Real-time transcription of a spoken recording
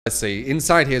Let's see.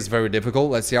 Inside here is very difficult.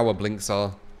 Let's see how our blinks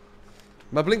are.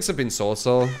 My blinks have been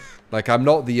so-so. Like, I'm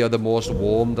not the most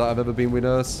warm that I've ever been with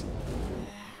Nurse.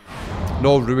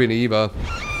 No ruin either.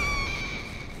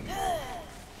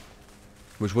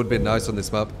 Which would be nice on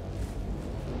this map.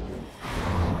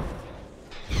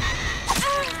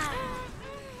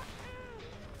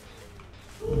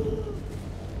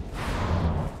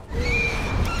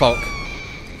 Fuck.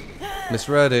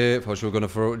 Misread it. Thought you were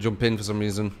gonna jump in for some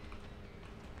reason.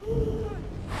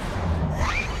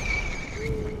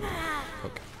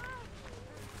 Fuck.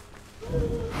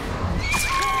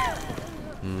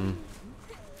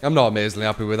 I'm not amazingly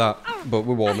happy with that, but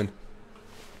we're warming.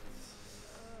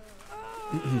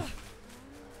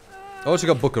 Oh, she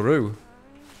got Buckaroo.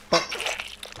 Fuck.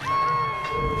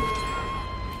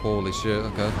 Holy shit,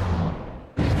 okay.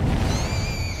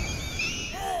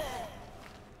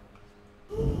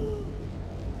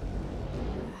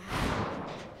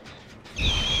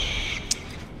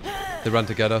 They ran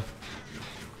together.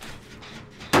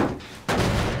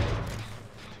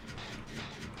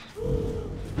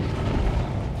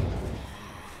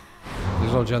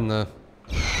 There's no gen there.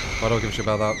 I don't give a shit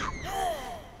about that.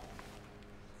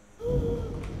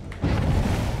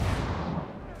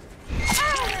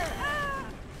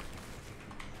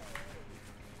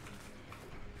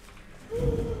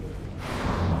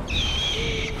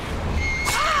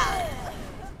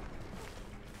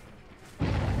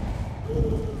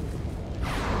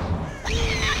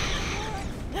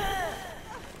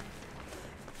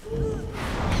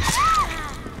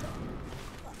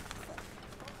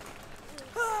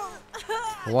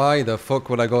 Why the fuck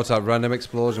would I go to that random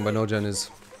explosion where no gen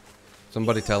is?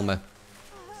 Somebody tell me.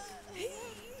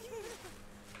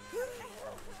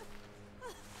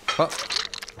 Fuck.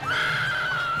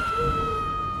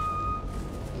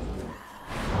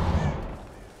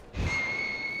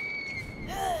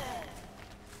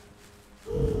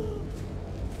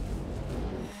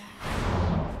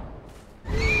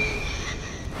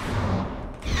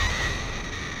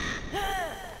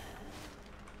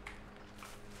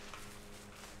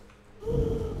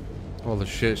 Holy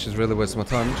shit, she's really wasting my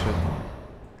time, isn't she?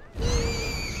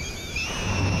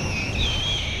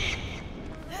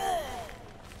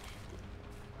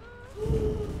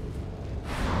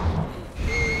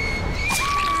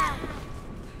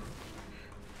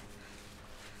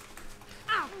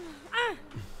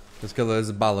 Let's get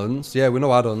those balance. Yeah, we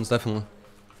know add-ons, definitely.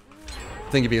 I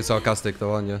think you're being sarcastic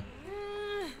though, aren't you?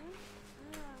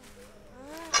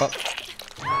 But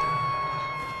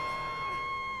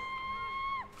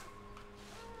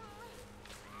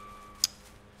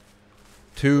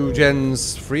 2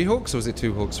 gens, 3 hooks, or was it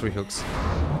 2 hooks, 3 hooks?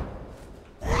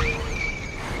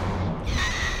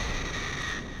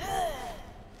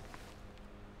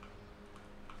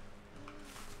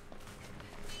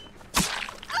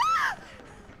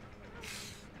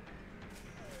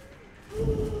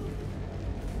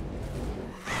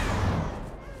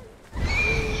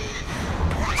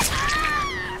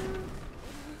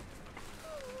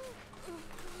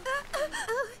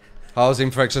 How's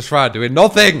Infectious Shroud doing?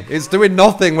 Nothing! It's doing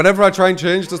nothing! Whenever I try and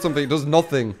change to something, it does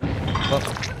nothing.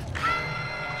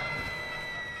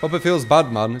 Hope it feels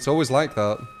bad, man. It's always like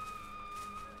that.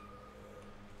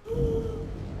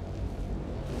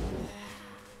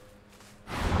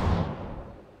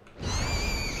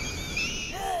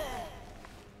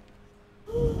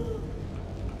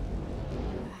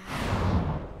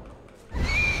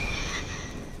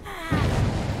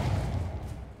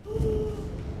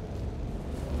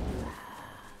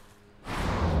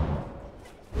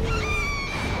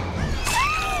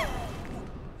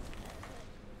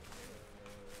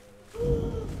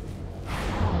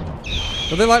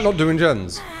 Are they like not doing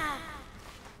gens?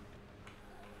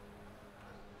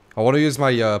 I want to use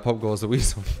my pop goal as a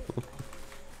weasel.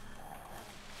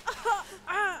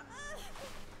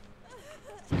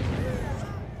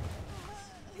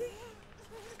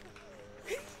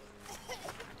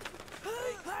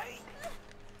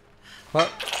 What?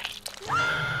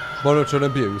 Monitor and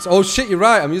abuse. Oh shit, you're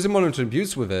right. I'm using monitor and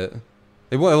abuse with it.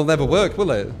 It'll never work,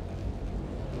 will it?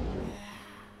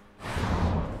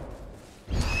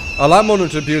 I like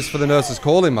monitor abuse for the nurse's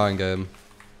calling mind game.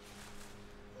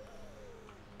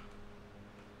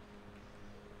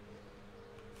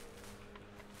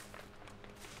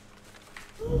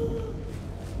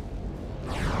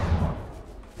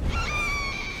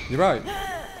 You're right.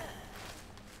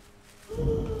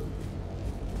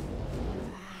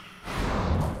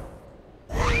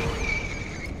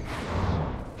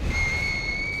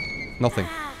 Nothing.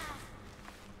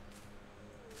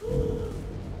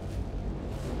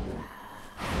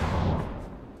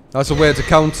 That's a way to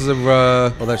counter the,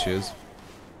 oh, there she is.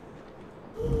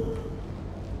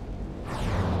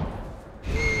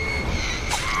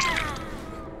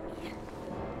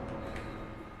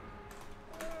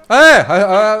 Hey!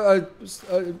 I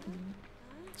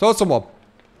saw someone.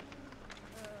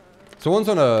 Someone's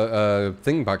on a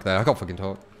thing back there. I can't fucking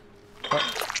talk.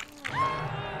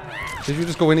 Did you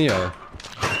just go in here?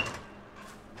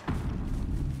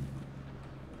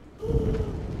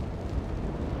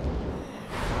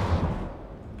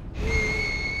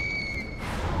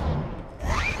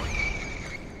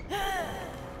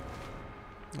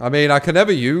 I mean, I can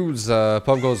never use Pop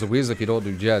Goes the Weasel if you don't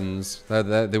do gens.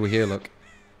 They were here, look.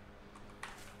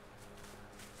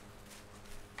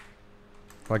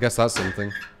 I guess that's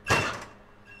something.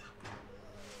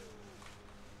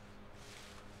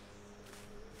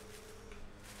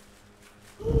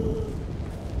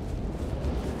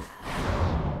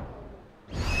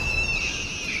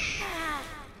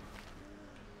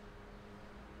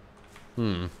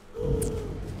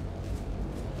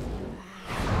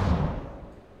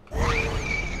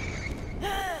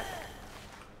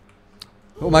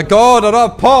 Oh my god, I don't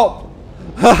have pop!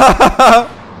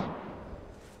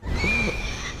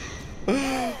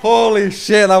 Holy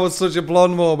shit, that was such a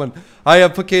blonde moment. I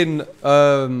had fucking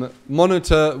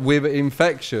monitor with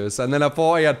infectious, and then I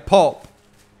thought I had pop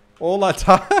all that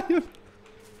time.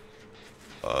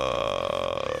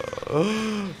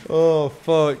 Oh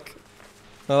fuck.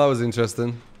 Oh, that was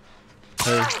interesting.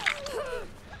 Hey.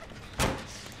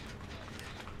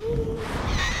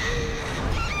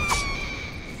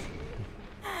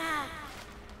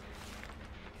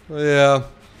 Yeah.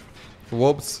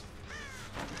 Whoops.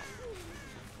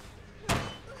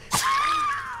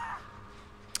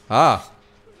 Ah.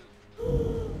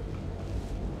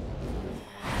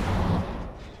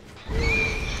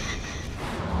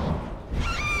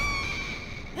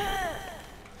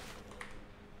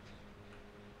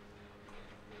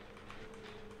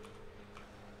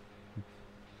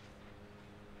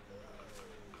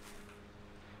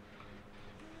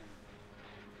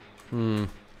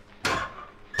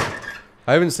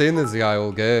 I haven't seen this guy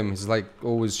all game. He's like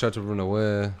always trying to run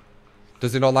away.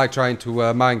 Does he not like trying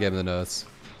to mind game the nurse?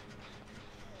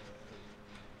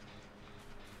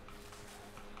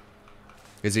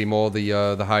 Is he more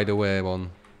the hideaway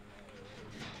one?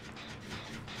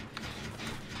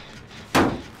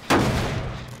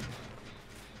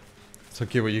 So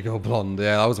cute when you go blonde.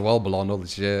 Yeah, that was well blonde, holy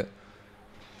shit.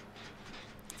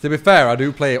 To be fair, I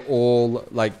do play all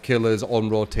like killers on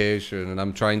rotation and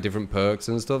I'm trying different perks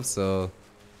and stuff, so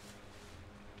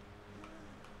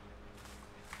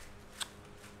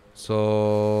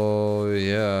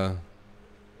yeah.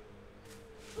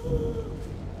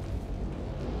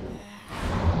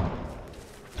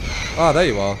 Ah, there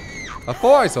you are. I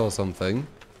thought I saw something.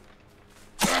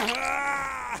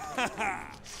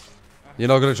 You're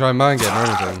not gonna try and mind game or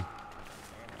anything?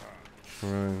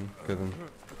 Right, good then.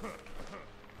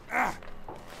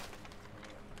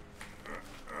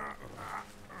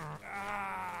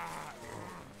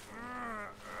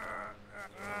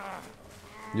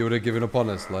 You would have given up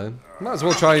honestly. Might as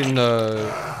well try and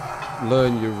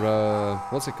learn your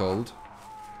what's it called?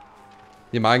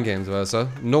 Your mind games, versa.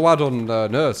 No add on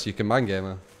nurse, you can mind game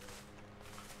her.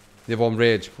 You have on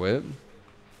rage quit.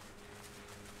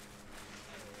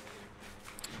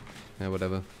 Yeah,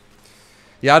 whatever.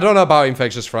 Yeah, I don't know about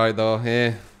infectious fright though.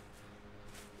 Yeah.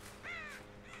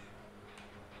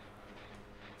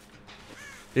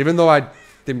 Even though I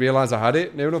didn't realise I had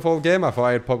it near enough all game, I thought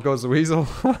I had Pop Goes the Weasel.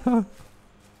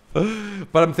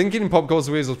 But I'm thinking Pop Goes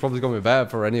the Weasel is probably going to be better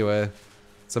for her anyway.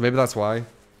 So maybe that's why.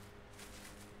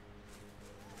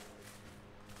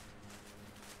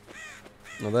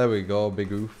 Oh, there we go,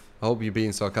 big oof. I hope you're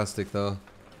being sarcastic though.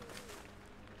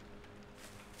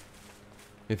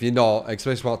 If you're not,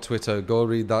 especially about Twitter, go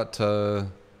read that.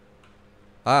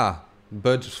 Ah,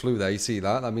 bird just flew there. You see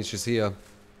that? That means she's here.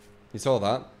 You saw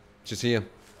that? She's here.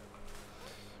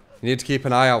 You need to keep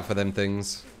an eye out for them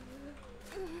things.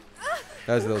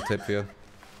 There's a little tip for you.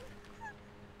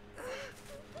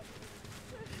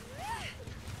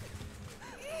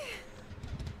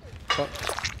 Oh.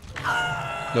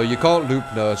 No, you can't loop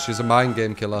nurse. She's a mind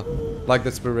game killer. Like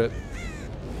the spirit.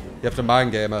 You have to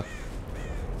mind game her.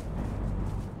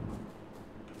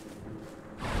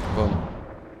 Boom.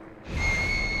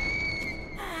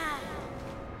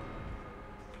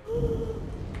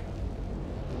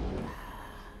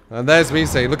 And there's me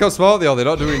saying, look how smart they are. They're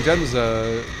not doing gens.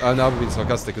 I know I'm being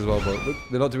sarcastic as well, but look,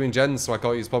 they're not doing gens, so I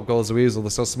can't use Pop Goes the Weasel. They're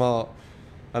so smart.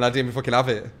 And I didn't even fucking have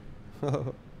it.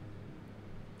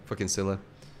 Fucking silly.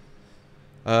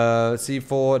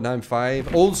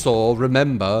 C495. Also,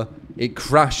 remember, it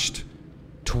crashed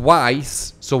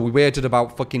twice, so we waited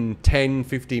about fucking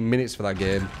 10-15 minutes for that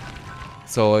game.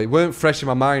 So it weren't fresh in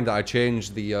my mind that I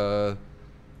changed the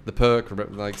perk,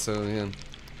 like, so, yeah.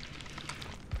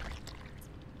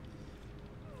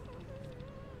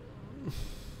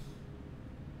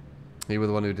 You were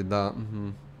the one who did that.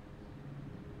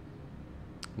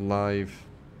 Live.